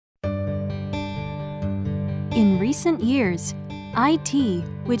In recent years, IT,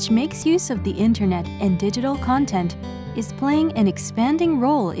 which makes use of the internet and digital content, is playing an expanding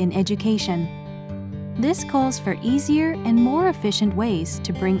role in education. This calls for easier and more efficient ways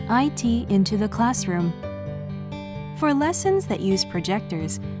to bring IT into the classroom. For lessons that use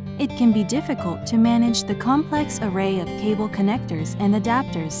projectors, it can be difficult to manage the complex array of cable connectors and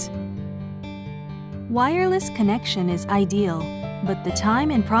adapters. Wireless connection is ideal, but the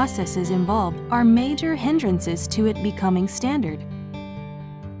time and processes involved are major hindrances to it becoming standard.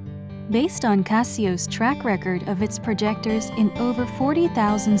 Based on Casio's track record of its projectors in over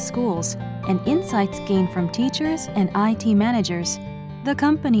 40,000 schools and insights gained from teachers and IT managers, the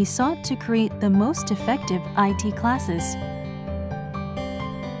company sought to create the most effective IT classes.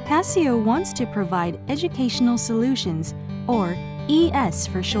 Casio wants to provide educational solutions, or ES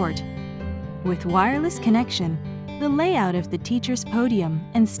for short. With wireless connection, the layout of the teacher's podium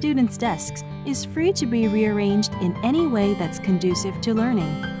and students' desks is free to be rearranged in any way that's conducive to learning.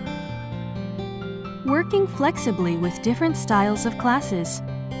 Working flexibly with different styles of classes.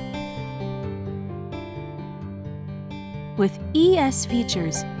 With ES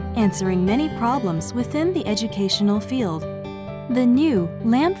features, answering many problems within the educational field. The new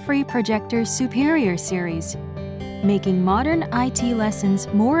lamp-free projector Superior series, making modern IT lessons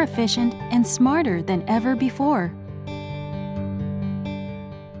more efficient and smarter than ever before.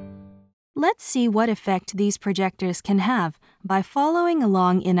 Let's see what effect these projectors can have by following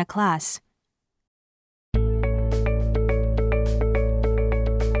along in a class.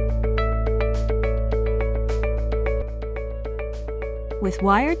 With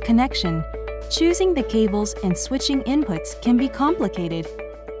wired connection, choosing the cables and switching inputs can be complicated.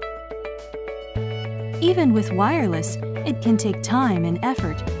 Even with wireless, it can take time and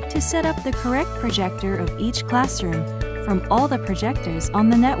effort to set up the correct projector of each classroom from all the projectors on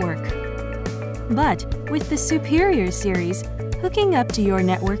the network. But with the Superior series, hooking up to your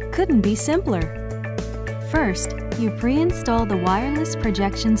network couldn't be simpler. First, you pre-install the wireless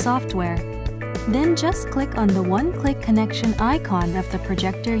projection software. Then just click on the one-click connection icon of the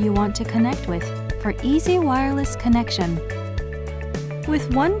projector you want to connect with for easy wireless connection.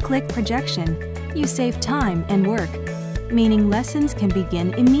 With one-click projection, you save time and work, meaning lessons can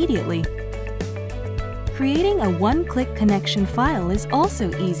begin immediately. Creating a one-click connection file is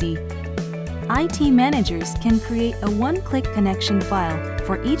also easy. IT managers can create a one-click connection file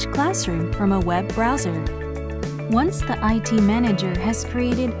for each classroom from a web browser. Once the IT manager has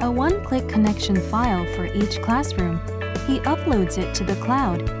created a one-click connection file for each classroom, he uploads it to the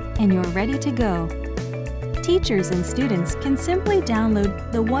cloud, and you're ready to go. Teachers and students can simply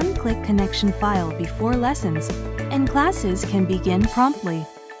download the one-click connection file before lessons, and classes can begin promptly.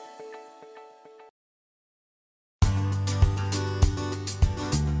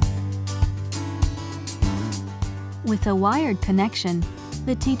 With a wired connection,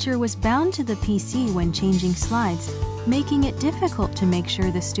 the teacher was bound to the PC when changing slides, making it difficult to make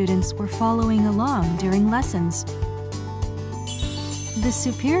sure the students were following along during lessons. The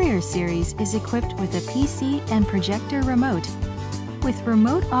Superior series is equipped with a PC and projector remote. With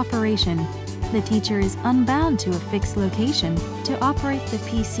remote operation, the teacher is unbound to a fixed location to operate the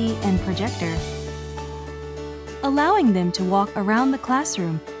PC and projector, allowing them to walk around the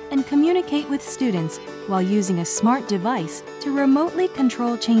classroom and communicate with students while using a smart device to remotely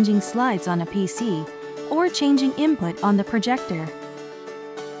control changing slides on a PC or changing input on the projector.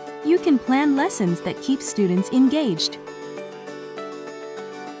 You can plan lessons that keep students engaged.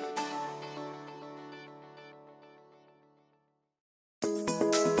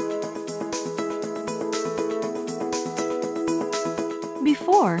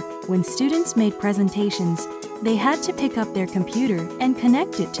 Before, when students made presentations, they had to pick up their computer and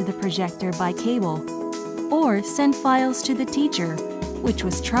connect it to the projector by cable, or send files to the teacher, which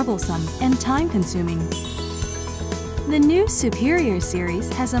was troublesome and time-consuming. The new Superior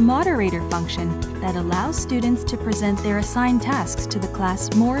series has a moderator function that allows students to present their assigned tasks to the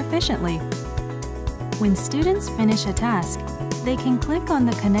class more efficiently. When students finish a task, they can click on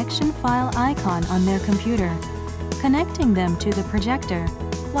the connection file icon on their computer, connecting them to the projector,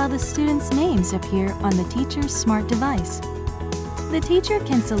 while the students' names appear on the teacher's smart device. The teacher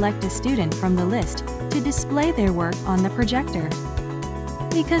can select a student from the list to display their work on the projector.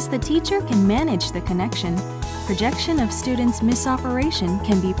 Because the teacher can manage the connection, projection of students' misoperation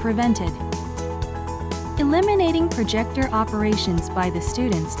can be prevented. Eliminating projector operations by the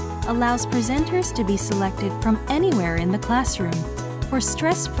students allows presenters to be selected from anywhere in the classroom for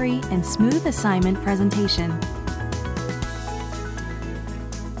stress-free and smooth assignment presentation.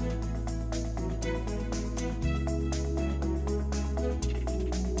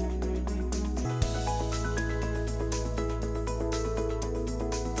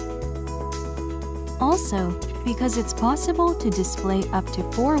 Also, because it's possible to display up to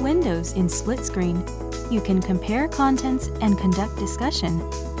 4 windows in split screen, you can compare contents and conduct discussion,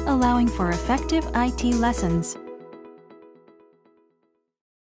 allowing for effective IT lessons.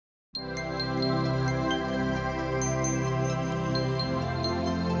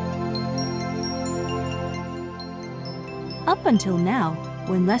 Up until now,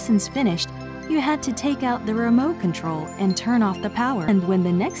 when lessons finished, you had to take out the remote control and turn off the power. And when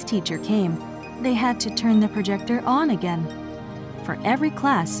the next teacher came, they had to turn the projector on again. For every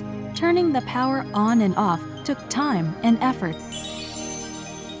class, turning the power on and off took time and effort.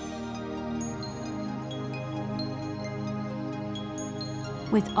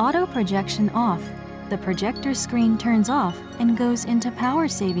 With auto projection off, the projector screen turns off and goes into power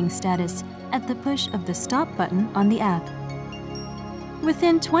saving status at the push of the stop button on the app.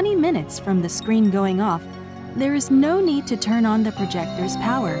 Within 20 minutes from the screen going off, there is no need to turn on the projector's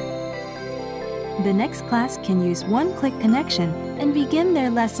power. The next class can use one-click connection and begin their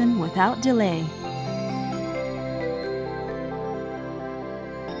lesson without delay.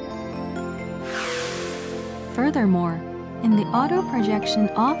 Furthermore, in the auto projection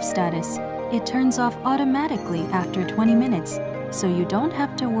off status, it turns off automatically after 20 minutes, so you don't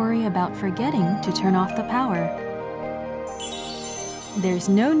have to worry about forgetting to turn off the power. There's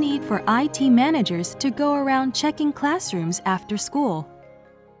no need for IT managers to go around checking classrooms after school.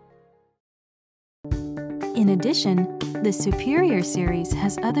 In addition, the Superior series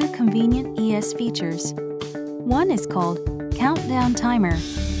has other convenient ES features. One is called Countdown Timer,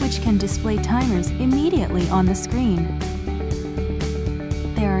 which can display timers immediately on the screen.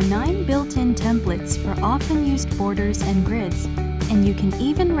 There are 9 built-in templates for often used borders and grids, and you can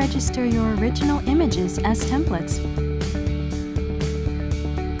even register your original images as templates.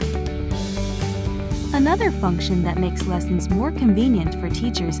 Another function that makes lessons more convenient for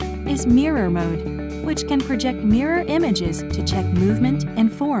teachers is Mirror Mode, which can project mirror images to check movement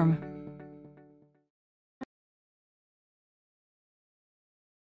and form.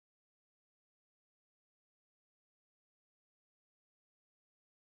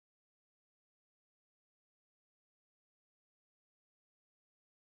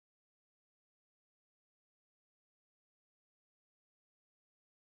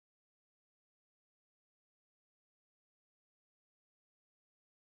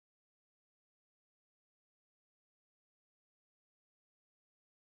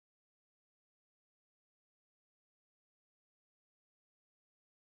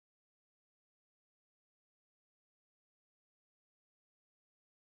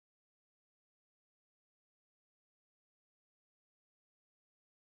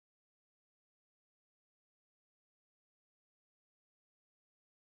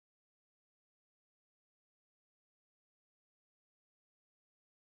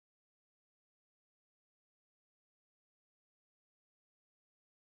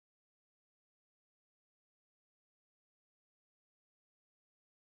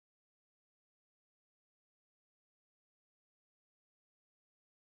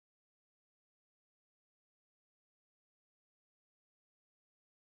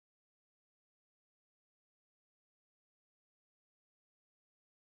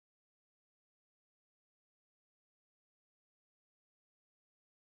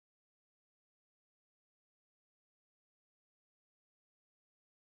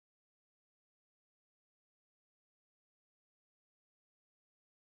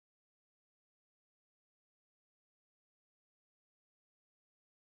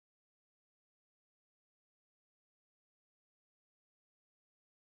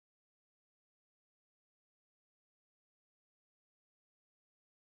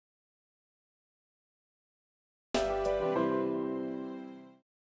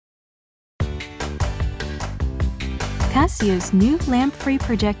 Casio's new lamp-free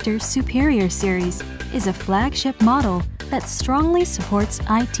projector Superior series is a flagship model that strongly supports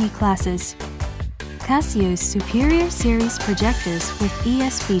IT classes. Casio's Superior series projectors with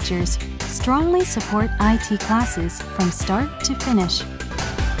ES features strongly support IT classes from start to finish.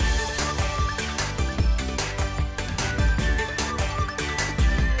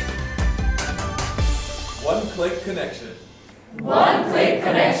 One-click connection. One-click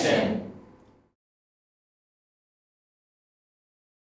connection.